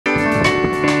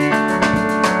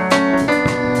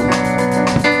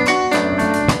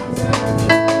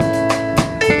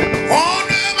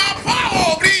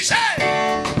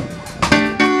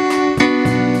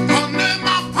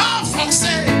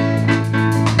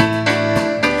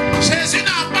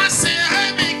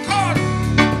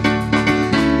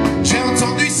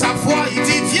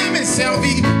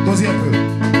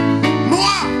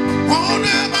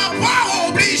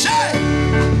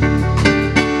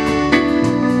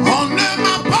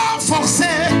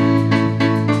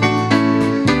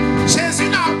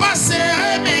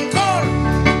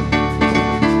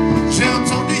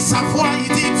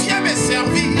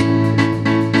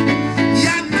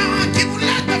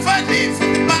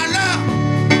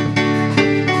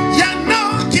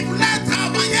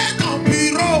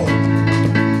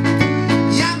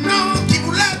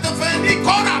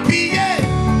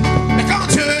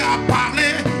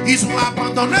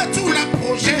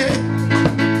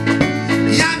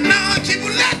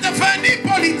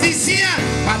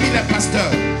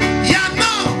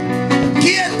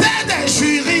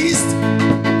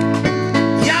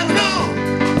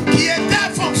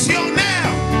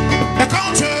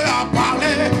pas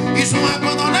parler, ils ont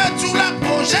abandonné tout le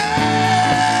projet.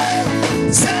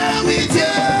 Servir Dieu.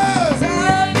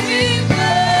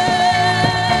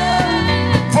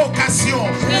 Vocation,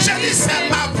 je dis c'est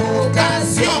ma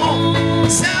vocation.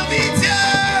 Servir Dieu.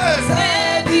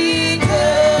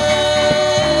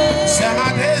 C'est ma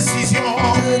décision.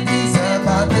 Je dis c'est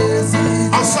ma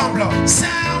décision. Ensemble,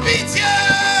 servir Dieu.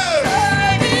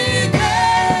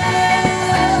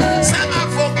 C'est ma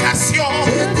vocation.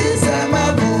 Je dis c'est ma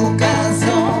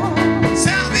vocation.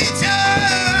 Servir Dieu.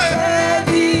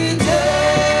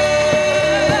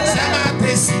 C'est ma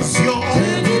décision. Je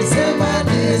dis c'est ma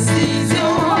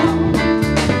décision.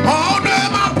 On ne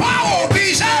m'a pas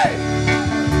obligé.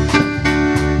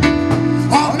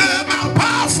 On ne m'a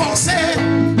pas forcé.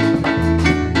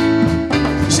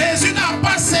 Jésus n'a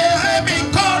pas serré mes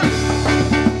cols.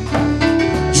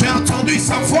 J'ai entendu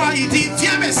sa voix, il dit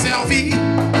viens me servir.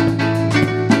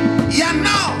 Il y en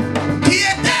a qui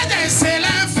étaient des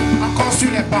élèves encore sur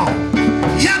les bancs.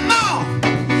 Il y en a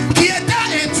qui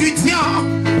étaient étudiants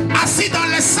assis dans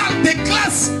les salles de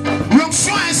classe.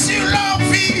 L'onction est sur leur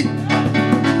vie.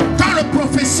 Quand le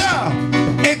professeur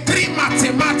écrit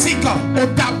mathématiques au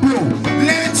tableau,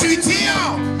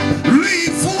 l'étudiant lui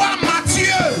voit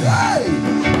Matthieu.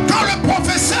 Quand le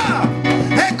professeur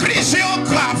écrit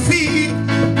géographie,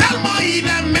 tellement il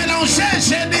est mélangé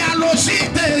généalogie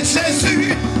de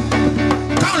Jésus.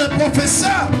 Quand le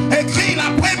professeur écrit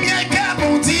la première guerre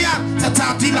mondiale,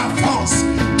 c'est-à-dire la France,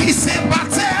 qui se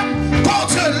battait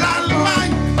contre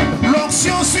l'Allemagne,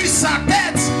 l'onction sur sa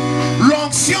tête,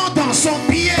 l'onction dans son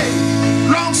pied,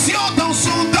 l'onction dans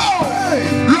son dos,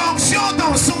 l'onction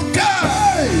dans son cœur,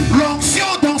 l'onction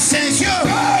dans ses yeux,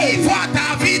 il voit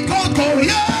David contre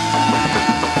Goliath.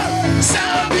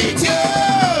 Servir Dieu.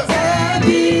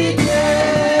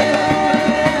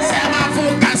 C'est ma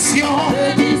vocation. Je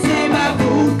dis c'est ma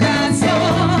vocation.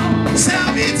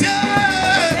 Servir Dieu.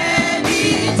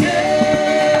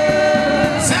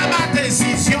 C'est ma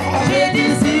décision. Je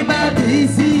dis c'est ma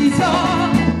décision.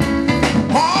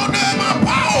 On ne m'a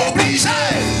pas obligé.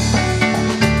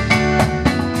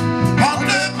 On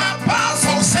ne m'a pas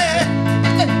forcé.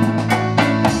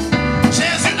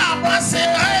 Jésus n'a pas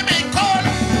serré mes cols.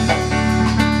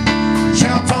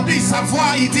 J'ai entendu sa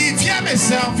voix, il dit viens me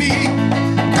servir.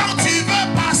 Quand tu veux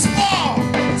passeport,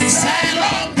 c'est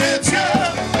l'homme de Dieu.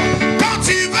 Quand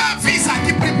tu veux visa,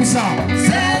 qui prie pour ça?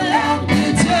 C'est l'homme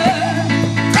de Dieu.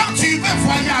 Quand tu veux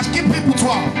voyage, qui prie pour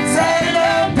toi? C'est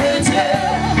l'homme de Dieu.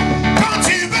 Quand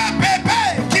tu veux bébé,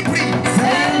 qui prie?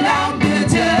 C'est l'homme de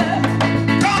Dieu.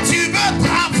 Quand tu veux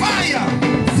travail,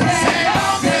 c'est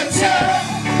l'homme de Dieu.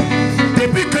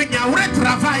 Depuis que Niaouré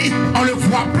travaille, on ne le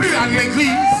voit plus à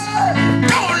l'église.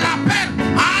 Quand on l'appelle,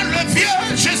 ah le vieux,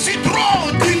 je suis trop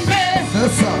occupé.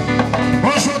 C'est ça.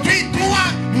 Aujourd'hui, toi,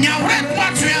 Niaouré, toi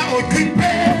tu es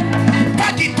occupé. Toi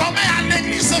qui tombais à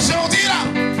l'église aujourd'hui là,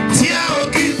 tu es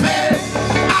occupé.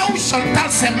 Ah où Chantal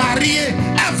s'est mariée,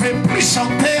 elle veut plus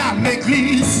chanter à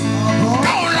l'église.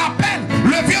 Quand on l'appelle,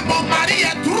 le vieux mon mari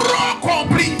est trop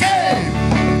compliqué.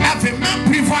 Elle veut même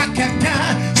plus voir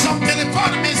quelqu'un. Son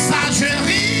téléphone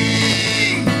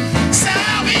messagerie.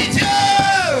 Servir Dieu.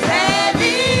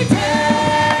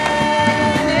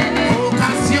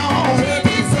 Vocation. Je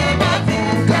dis c'est ma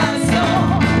vocation.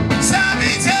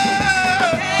 Servir Dieu.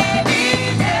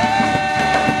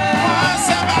 Oh,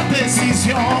 c'est ma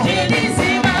décision. Je dis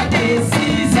c'est ma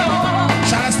décision.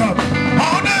 Charles stop.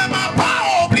 On ne m'a pas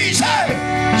obligé.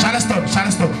 Charles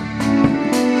stop.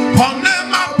 On ne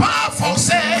m'a pas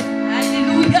forcé.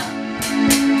 Alléluia.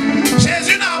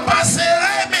 Jésus n'a pas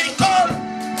serré mes cols.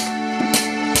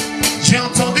 J'ai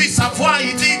entendu sa voix,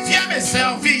 il dit viens me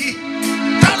servir.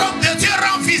 Quand l'homme de Dieu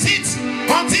rend visite,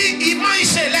 on dit il mange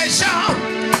chez les gens.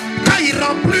 Quand il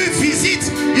rend plus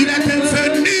visite, il est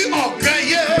devenu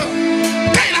orgueilleux.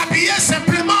 Quand il habillait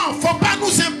simplement, faut pas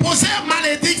nous imposer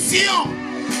malédiction.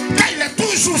 Quand il est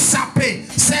toujours sapé,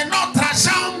 c'est notre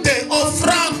agent de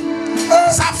offrande.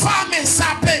 Sa femme est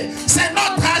sapée, c'est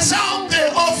notre agent de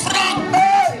offrande.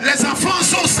 Les enfants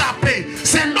sont sapés,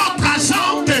 c'est notre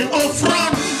agent de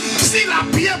offrande. S'il a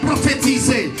bien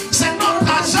prophétisé, c'est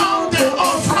notre agent de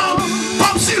offrande.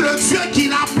 Comme si le Dieu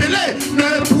qu'il appelait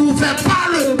ne pouvait pas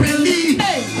le bénir.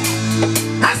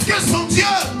 Est-ce que son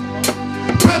Dieu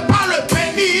ne peut pas le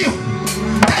bénir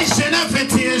quand il jeûnait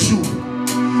 21 jours?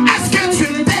 Est-ce que tu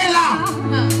étais là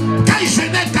quand il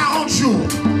jeûnait 40 jours?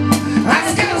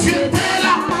 Est-ce que tu étais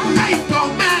là quand il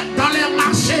dormait dans les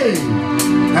marchés?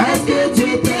 Est-ce que tu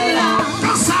étais là?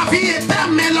 Quand sa vie était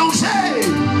mélangée?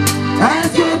 Est-ce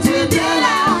que tu étais là?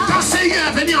 Quand Seigneur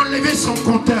est venu enlever son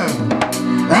compteur?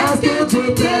 Est-ce que tu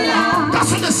étais là? Quand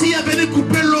son Seigneur est venu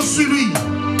couper l'eau sur lui?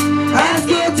 Est-ce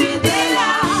que tu étais là?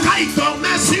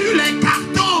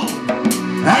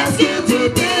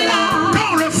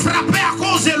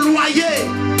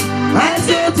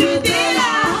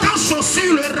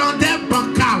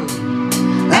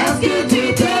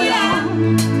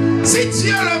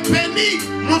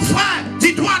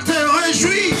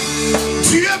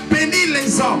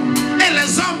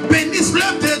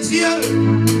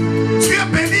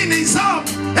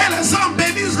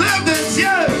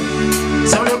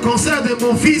 concert de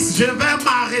mon fils, je vais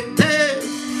m'arrêter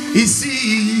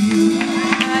ici.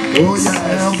 Oh,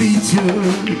 servi Dieu,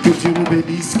 que Dieu nous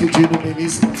bénisse, que Dieu nous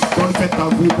bénisse. Bonne fête à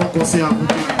vous, bon concert à vous,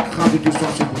 grave que ce soit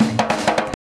chez vous.